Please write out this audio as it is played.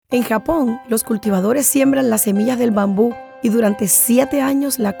En Japón, los cultivadores siembran las semillas del bambú y durante 7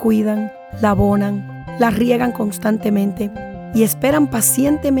 años la cuidan, la abonan, la riegan constantemente y esperan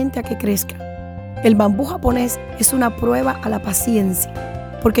pacientemente a que crezca. El bambú japonés es una prueba a la paciencia,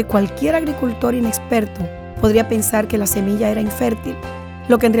 porque cualquier agricultor inexperto podría pensar que la semilla era infértil.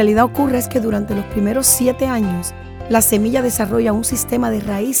 Lo que en realidad ocurre es que durante los primeros 7 años, la semilla desarrolla un sistema de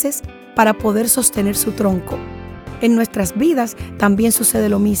raíces para poder sostener su tronco. En nuestras vidas también sucede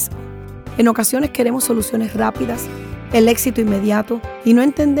lo mismo. En ocasiones queremos soluciones rápidas, el éxito inmediato, y no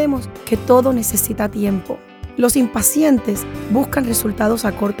entendemos que todo necesita tiempo. Los impacientes buscan resultados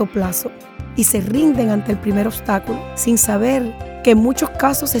a corto plazo y se rinden ante el primer obstáculo sin saber que en muchos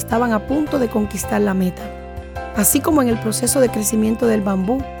casos estaban a punto de conquistar la meta. Así como en el proceso de crecimiento del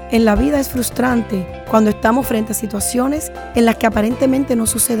bambú, en la vida es frustrante cuando estamos frente a situaciones en las que aparentemente no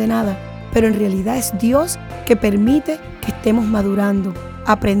sucede nada, pero en realidad es Dios que permite que estemos madurando,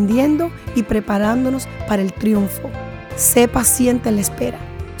 aprendiendo y preparándonos para el triunfo. Sé paciente en la espera.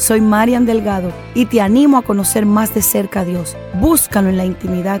 Soy Marian Delgado y te animo a conocer más de cerca a Dios. Búscalo en la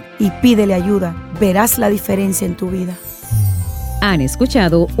intimidad y pídele ayuda. Verás la diferencia en tu vida. Han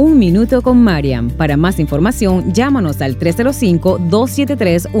escuchado Un Minuto con Marian. Para más información, llámanos al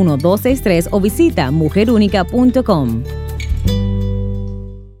 305-273-1263 o visita mujerúnica.com.